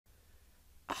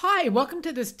Hi, welcome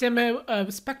to this demo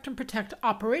of Spectrum Protect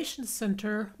Operations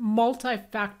Center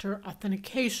multi-factor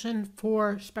authentication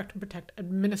for Spectrum Protect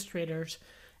administrators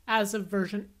as of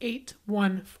version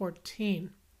 8.1.14.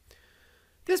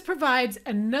 This provides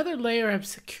another layer of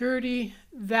security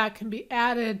that can be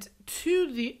added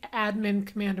to the admin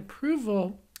command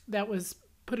approval that was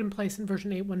put in place in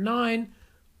version 8.1.9,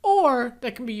 or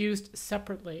that can be used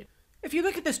separately. If you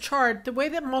look at this chart, the way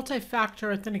that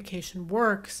multi-factor authentication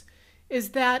works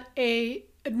is that an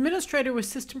administrator with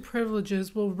system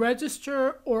privileges will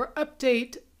register or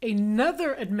update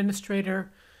another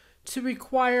administrator to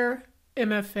require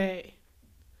MFA.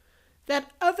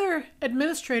 That other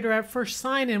administrator at first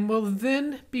sign-in will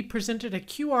then be presented a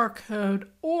QR code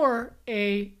or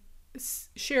a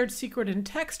shared secret in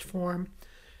text form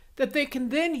that they can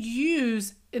then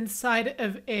use inside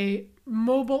of a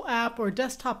mobile app or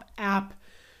desktop app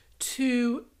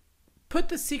to put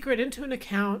the secret into an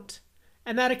account,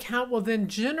 and that account will then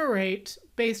generate,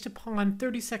 based upon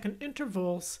 30-second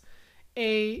intervals,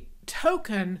 a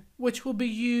token which will be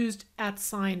used at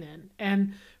sign-in.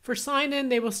 And for sign-in,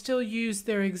 they will still use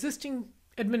their existing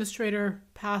administrator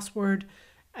password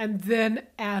and then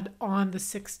add on the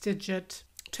 6-digit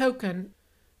token.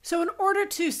 So in order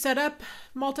to set up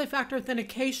multi-factor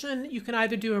authentication, you can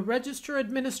either do a register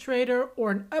administrator or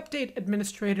an update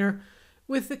administrator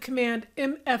with the command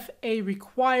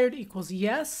mfarequired equals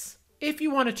yes. If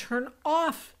you want to turn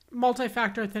off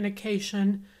multi-factor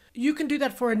authentication, you can do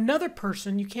that for another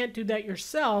person. You can't do that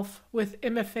yourself with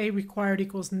mfarequired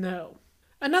equals no.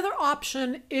 Another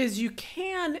option is you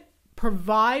can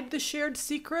provide the shared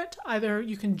secret. Either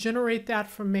you can generate that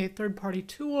from a third-party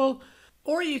tool,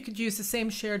 or you could use the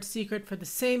same shared secret for the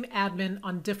same admin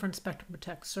on different Spectrum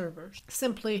Protect servers.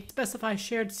 Simply specify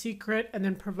shared secret and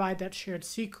then provide that shared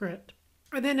secret.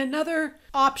 And then another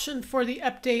option for the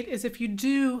update is if you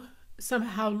do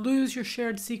somehow lose your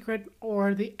shared secret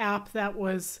or the app that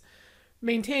was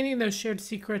maintaining those shared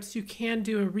secrets, you can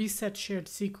do a reset shared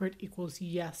secret equals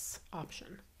yes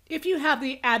option. If you have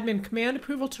the admin command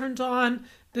approval turned on,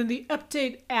 then the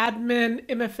update admin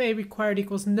mfarequired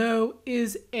equals no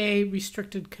is a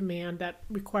restricted command that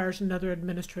requires another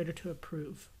administrator to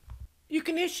approve. You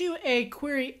can issue a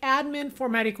query admin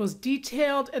format equals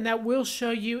detailed, and that will show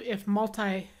you if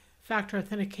multi-factor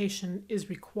authentication is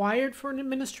required for an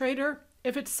administrator.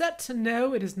 If it's set to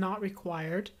no, it is not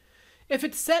required. If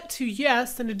it's set to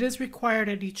yes, then it is required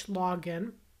at each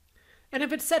login. And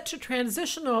if it's set to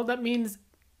transitional, that means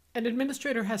an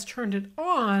administrator has turned it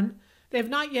on. They have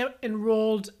not yet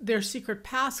enrolled their secret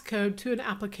passcode to an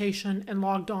application and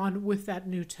logged on with that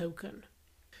new token.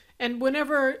 And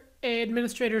whenever an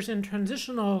administrator is in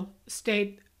transitional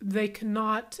state, they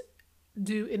cannot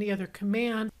do any other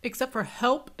command except for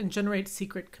help and generate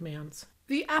secret commands.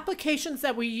 The applications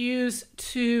that we use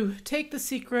to take the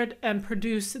secret and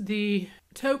produce the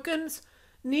tokens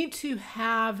need to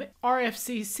have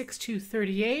RFC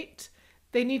 6238.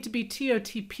 They need to be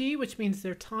TOTP, which means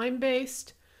they're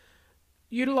time-based,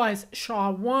 utilize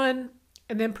SHA-1,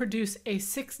 and then produce a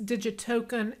 6-digit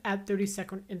token at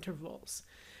 30-second intervals.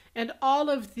 And all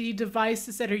of the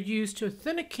devices that are used to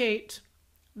authenticate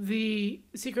the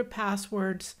secret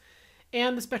passwords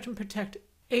and the Spectrum Protect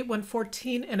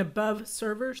 8.1.14 and above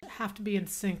servers have to be in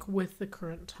sync with the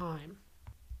current time.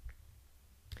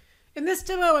 In this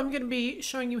demo, I'm going to be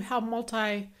showing you how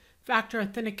multi-factor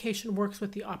authentication works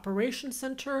with the Operations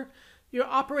Center. Your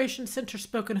Operations Center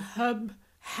Spoken Hub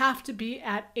have to be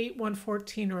at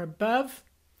 8.1.14 or above.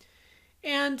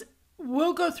 And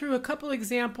we'll go through a couple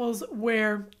examples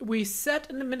where we set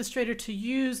an administrator to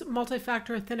use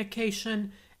multi-factor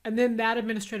authentication, and then that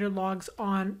administrator logs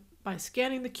on by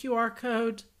scanning the QR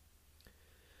code.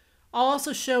 I'll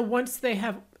also show once they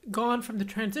have gone from the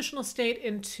transitional state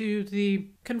into the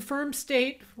confirmed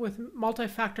state with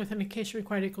multi-factor authentication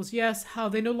required equals yes, how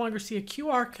they no longer see a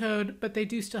QR code, but they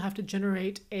do still have to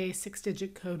generate a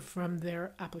 6-digit code from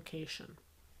their application.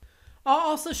 I'll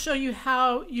also show you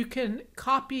how you can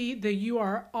copy the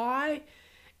URI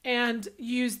and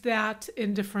use that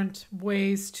in different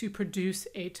ways to produce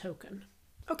a token.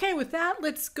 Okay, with that,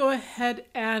 let's go ahead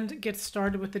and get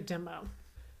started with the demo.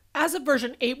 As of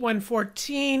version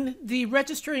 8.1.14, the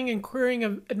registering and querying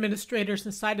of administrators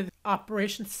inside of the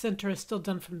Operations Center is still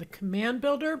done from the command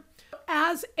builder.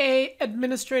 As an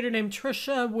administrator named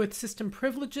Trisha with system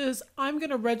privileges, I'm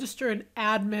going to register an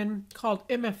admin called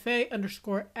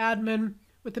MFA_admin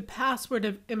with the password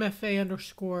of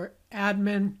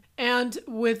MFA_admin and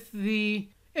with the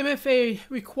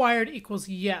mfarequired equals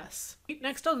yes.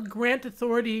 Next, I'll grant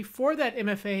authority for that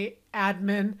MFA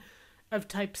admin of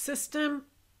type system.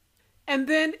 And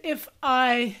then if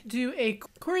I do a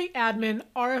query admin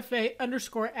RFA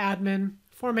underscore admin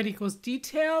format equals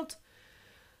detailed,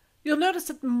 you'll notice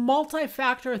that the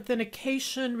multi-factor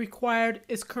authentication required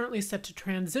is currently set to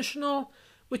transitional,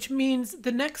 which means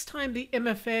the next time the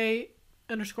MFA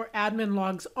underscore admin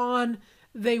logs on,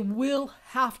 they will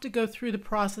have to go through the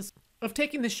process of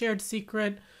taking the shared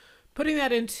secret, putting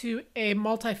that into a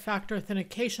multi-factor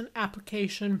authentication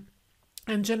application,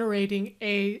 and generating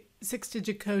a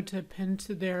 6-digit code to append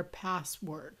to their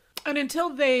password. And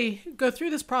until they go through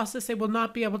this process, they will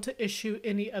not be able to issue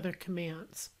any other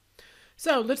commands.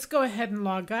 So let's go ahead and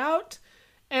log out.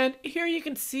 And here you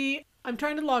can see I'm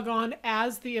trying to log on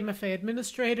as the MFA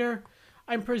administrator.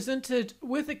 I'm presented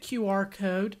with a QR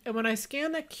code. And when I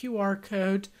scan that QR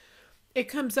code, it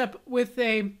comes up with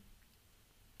a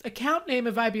account name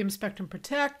of IBM Spectrum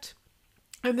Protect.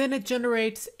 And then it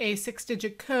generates a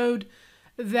 6-digit code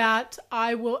that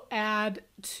I will add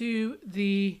to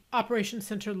the Operations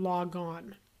Center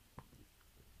logon.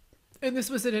 And this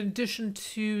was in addition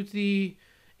to the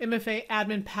MFA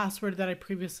admin password that I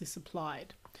previously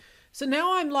supplied. So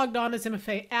now I'm logged on as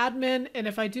MFA admin, and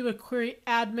if I do a query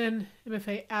admin,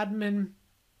 MFA admin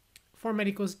format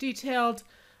equals detailed,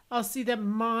 I'll see that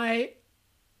my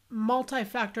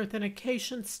multi-factor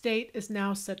authentication state is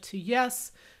now set to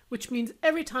yes, which means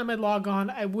every time I log on,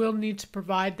 I will need to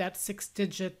provide that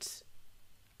 6-digit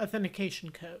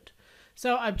authentication code.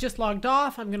 So I've just logged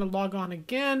off. I'm going to log on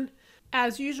again.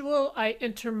 As usual, I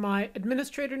enter my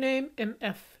administrator name,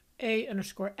 MFA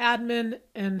underscore admin,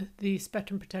 and the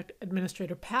Spectrum Protect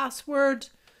administrator password.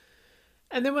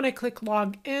 And then when I click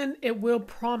log in, it will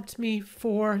prompt me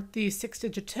for the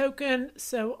 6-digit token.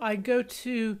 So I go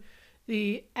to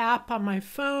the app on my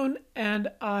phone and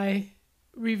I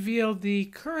reveal the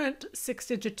current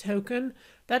 6-digit token.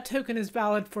 That token is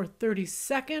valid for 30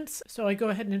 seconds. So I go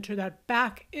ahead and enter that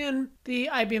back in the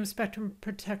IBM Spectrum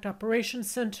Protect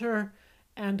Operations Center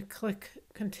and click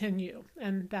continue,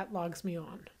 and that logs me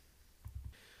on.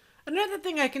 Another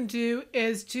thing I can do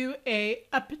is do a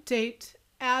update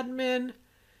admin,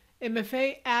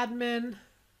 MFA admin,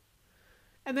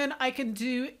 and then I can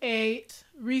do a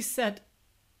reset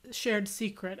shared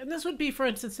secret. And this would be, for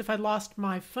instance, if I lost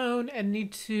my phone and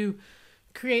need to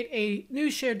create a new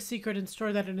shared secret and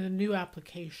store that in a new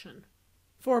application.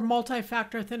 For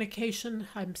multi-factor authentication,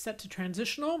 I'm set to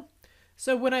transitional.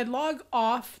 So when I log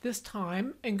off this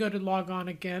time and go to log on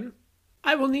again,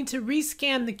 I will need to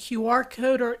rescan the QR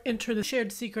code or enter the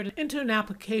shared secret into an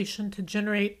application to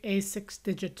generate a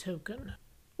 6-digit token.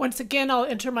 Once again, I'll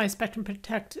enter my Spectrum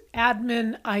Protect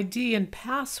admin ID and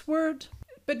password.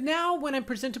 But now when I'm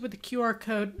presented with the QR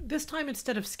code, this time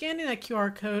instead of scanning that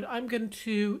QR code, I'm going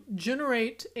to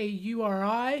generate a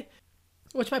URI,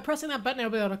 which by pressing that button, I'll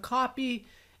be able to copy.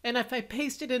 And if I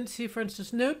paste it into, for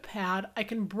instance, Notepad, I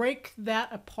can break that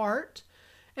apart.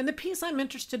 And the piece I'm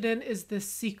interested in is this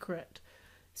secret.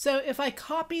 So if I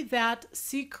copy that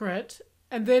secret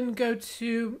and then go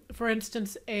to, for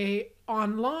instance, a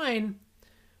online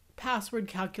password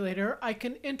calculator, I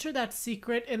can enter that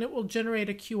secret and it will generate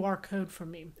a QR code for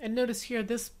me. And notice here,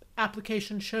 this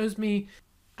application shows me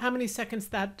how many seconds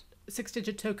that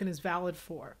 6-digit token is valid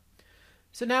for.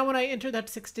 So now when I enter that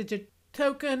 6-digit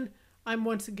token, I'm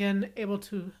once again able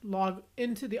to log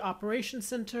into the Operations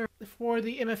Center for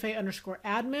the MFA underscore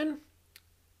admin.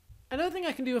 Another thing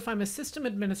I can do if I'm a system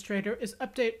administrator is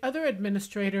update other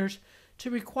administrators to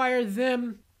require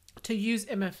them to use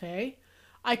MFA.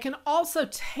 I can also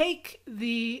take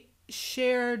the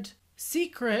shared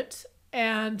secret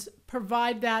and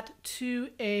provide that to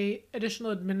an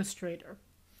additional administrator.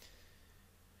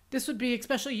 This would be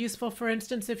especially useful, for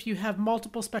instance, if you have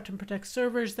multiple Spectrum Protect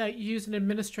servers that use an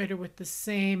administrator with the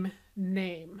same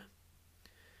name.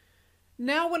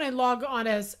 Now when I log on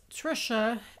as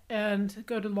Trisha and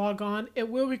go to log on, it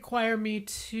will require me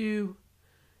to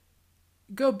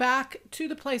go back to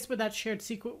the place where that shared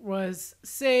secret was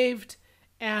saved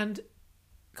and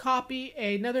copy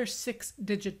another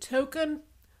 6-digit token.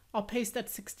 I'll paste that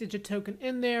 6-digit token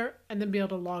in there and then be able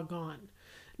to log on.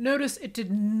 Notice it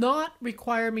did not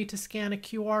require me to scan a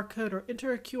QR code or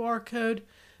enter a QR code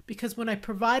because when I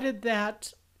provided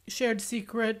that shared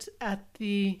secret at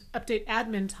the update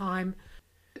admin time,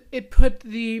 it put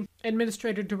the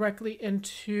administrator directly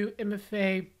into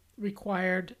MFA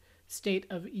required state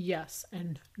of yes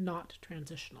and not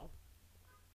transitional.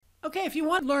 Okay, if you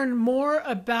want to learn more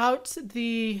about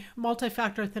the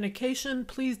multi-factor authentication,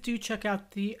 please do check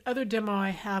out the other demo I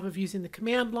have of using the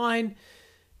command line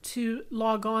to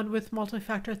log on with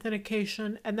multi-factor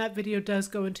authentication, and that video does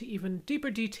go into even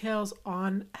deeper details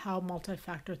on how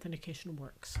multi-factor authentication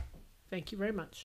works. Thank you very much.